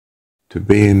To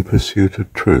be in pursuit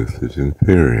of truth is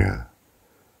inferior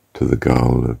to the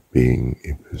goal of being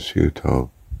in pursuit of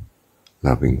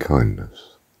loving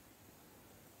kindness,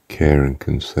 care and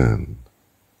concern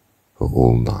for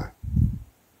all life.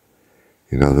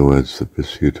 In other words, the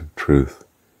pursuit of truth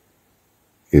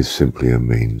is simply a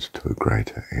means to a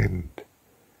greater end.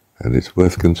 And it's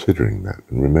worth considering that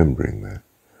and remembering that,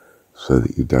 so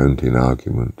that you don't, in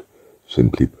argument,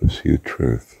 simply pursue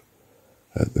truth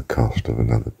at the cost of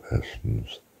another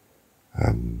person's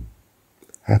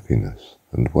happiness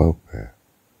and welfare.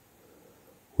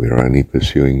 We are only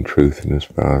pursuing truth in as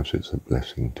far as it's a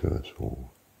blessing to us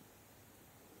all.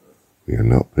 We are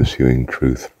not pursuing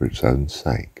truth for its own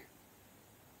sake.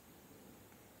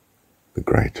 The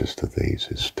greatest of these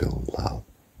is still love,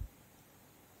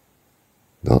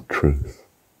 not truth,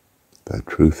 though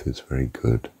truth is very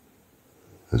good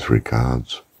as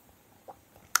regards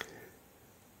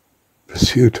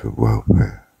pursuit of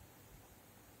welfare,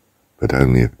 but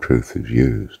only if truth is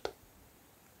used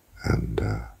and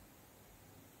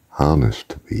harnessed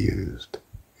to be used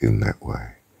in that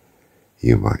way.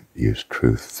 You might use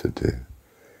truth to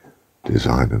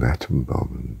design an atom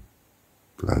bomb and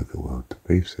blow the world to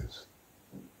pieces.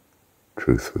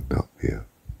 Truth would not be a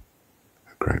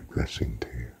great blessing to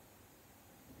you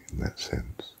in that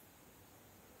sense.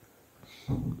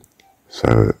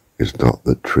 So it's not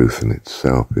that truth in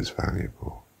itself is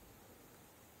valuable,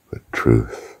 but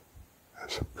truth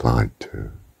as applied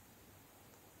to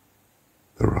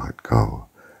the right goal.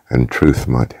 And truth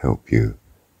might help you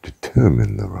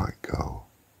determine the right goal,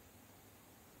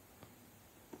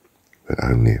 but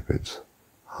only if it's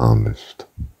harnessed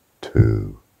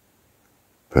to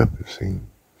purposing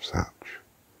such.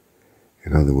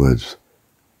 In other words,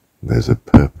 there's a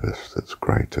purpose that's of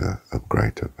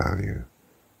greater value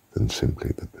than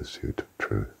simply the pursuit of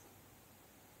truth.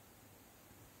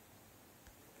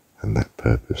 And that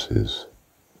purpose is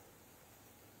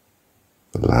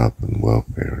the love and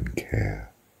welfare and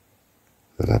care,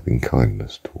 the loving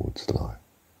kindness towards life.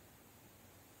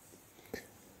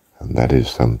 And that is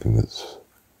something that's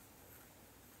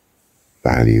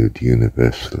valued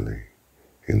universally,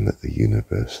 in that the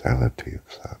universality of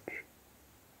such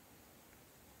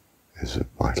is of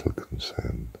vital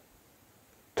concern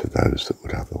to those that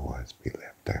would otherwise be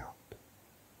left out.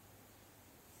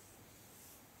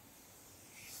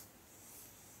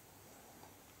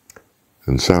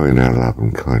 And so in our love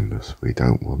and kindness, we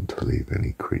don't want to leave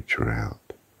any creature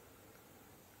out.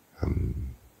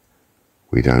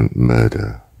 We don't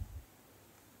murder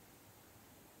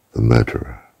the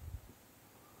murderer.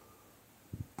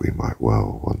 We might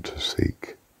well want to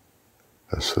seek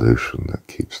a solution that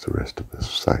keeps the rest of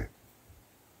us safe.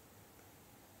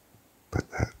 But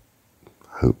that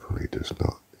hopefully does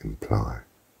not imply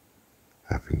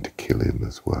having to kill him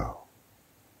as well.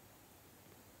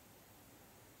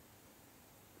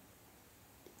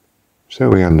 So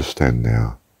we understand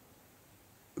now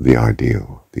the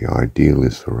ideal. The ideal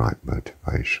is the right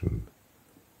motivation.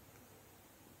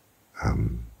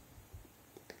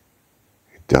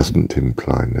 It doesn't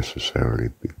imply necessarily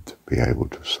to be able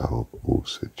to solve all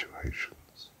situations.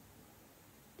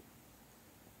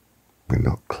 We're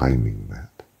not claiming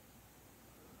that.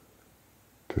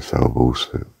 To solve all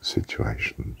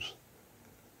situations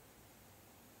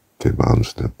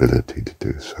demands an ability to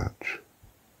do such.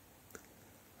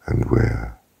 And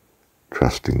we're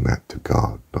trusting that to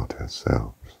God, not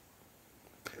ourselves.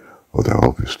 Although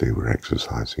obviously we're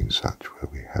exercising such where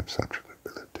we have such an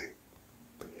ability.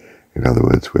 In other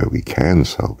words, where we can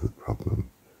solve the problem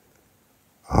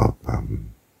of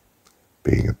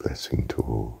being a blessing to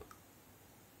all,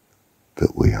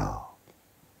 that we are.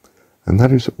 And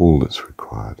that is all that's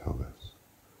required of us.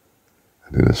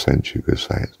 And in a sense you could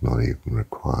say it's not even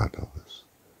required of us,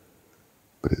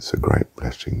 but it's a great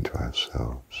blessing to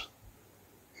ourselves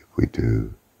if we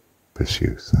do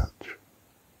pursue such.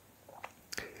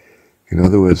 In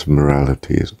other words,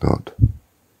 morality is not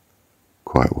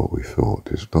quite what we thought.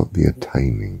 It's not the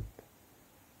attaining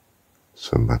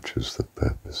so much as the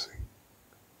purposing.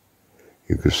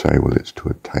 You could say, well, it's to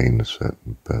attain a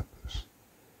certain purpose.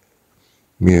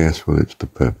 Yes, well, it's to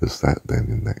purpose that then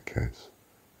in that case.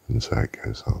 And so it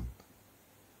goes on.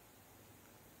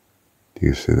 Do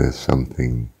you see there's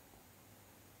something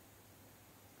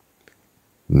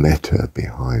meta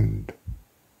behind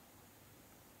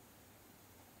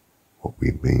what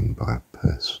we mean by a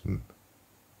person?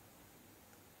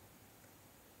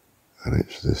 And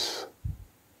it's this,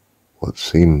 what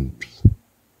seems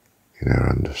in our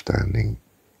understanding,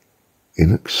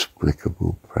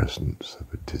 inexplicable presence of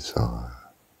a desire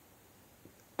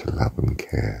to love and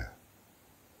care,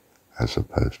 as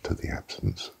opposed to the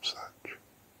absence of such.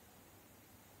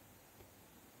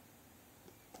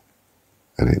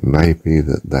 it may be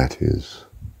that that is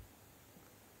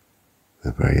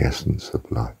the very essence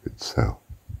of life itself.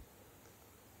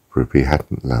 For if he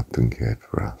hadn't loved and cared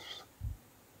for us,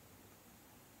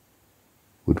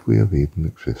 would we have even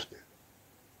existed?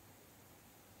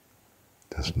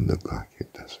 Doesn't look like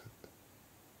it, does it?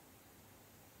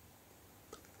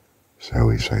 So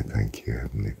we say thank you,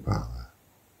 Heavenly Father,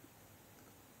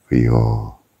 for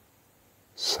your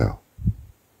self,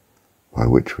 by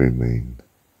which we mean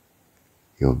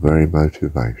your very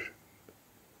motivation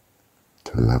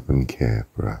to love and care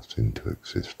for us into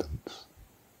existence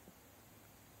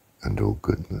and all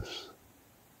goodness.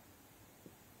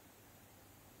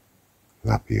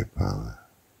 Love you, Father.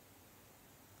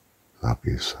 Love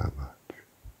you so much.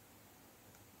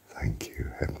 Thank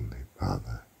you, Heavenly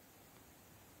Father,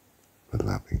 for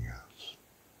loving us.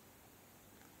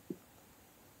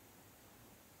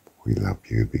 We love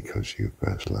you because you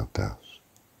first loved us,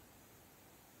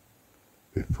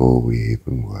 before we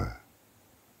even were,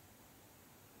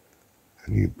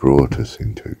 and you brought us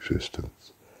into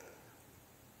existence.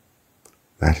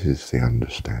 That is the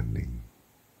understanding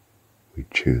we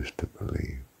choose to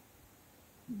believe.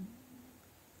 And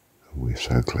we're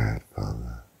so glad,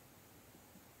 Father,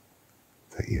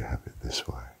 that you have it this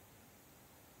way.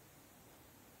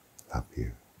 Love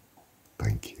you.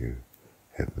 Thank you,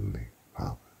 Heavenly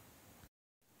Father.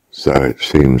 So it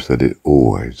seems that it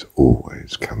always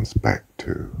comes back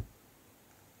to,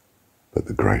 but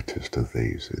the greatest of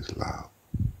these is love.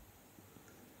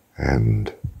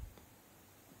 And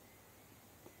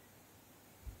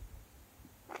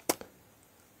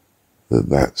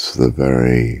that's the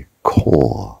very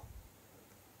core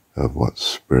of what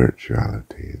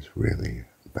spirituality is really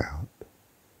about.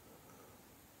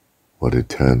 What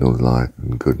eternal life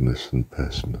and goodness and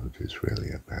personhood is really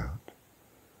about.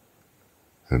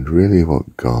 And really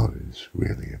what God is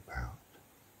really about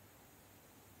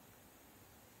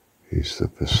is the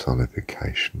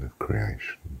personification of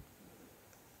creation.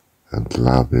 And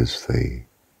love is the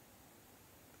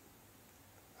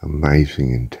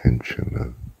amazing intention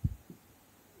of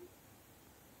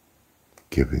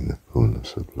giving the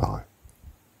fullness of life.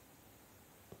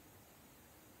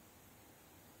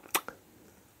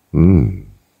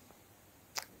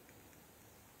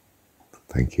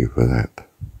 Thank you for that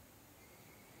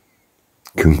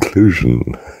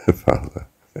conclusion, Father.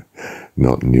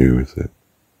 Not new, is it?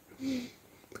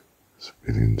 It's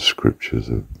been in scriptures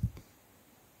of,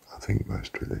 I think,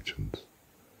 most religions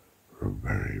for a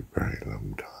very, very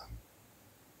long time.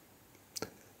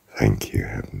 Thank you,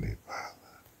 Heavenly Father.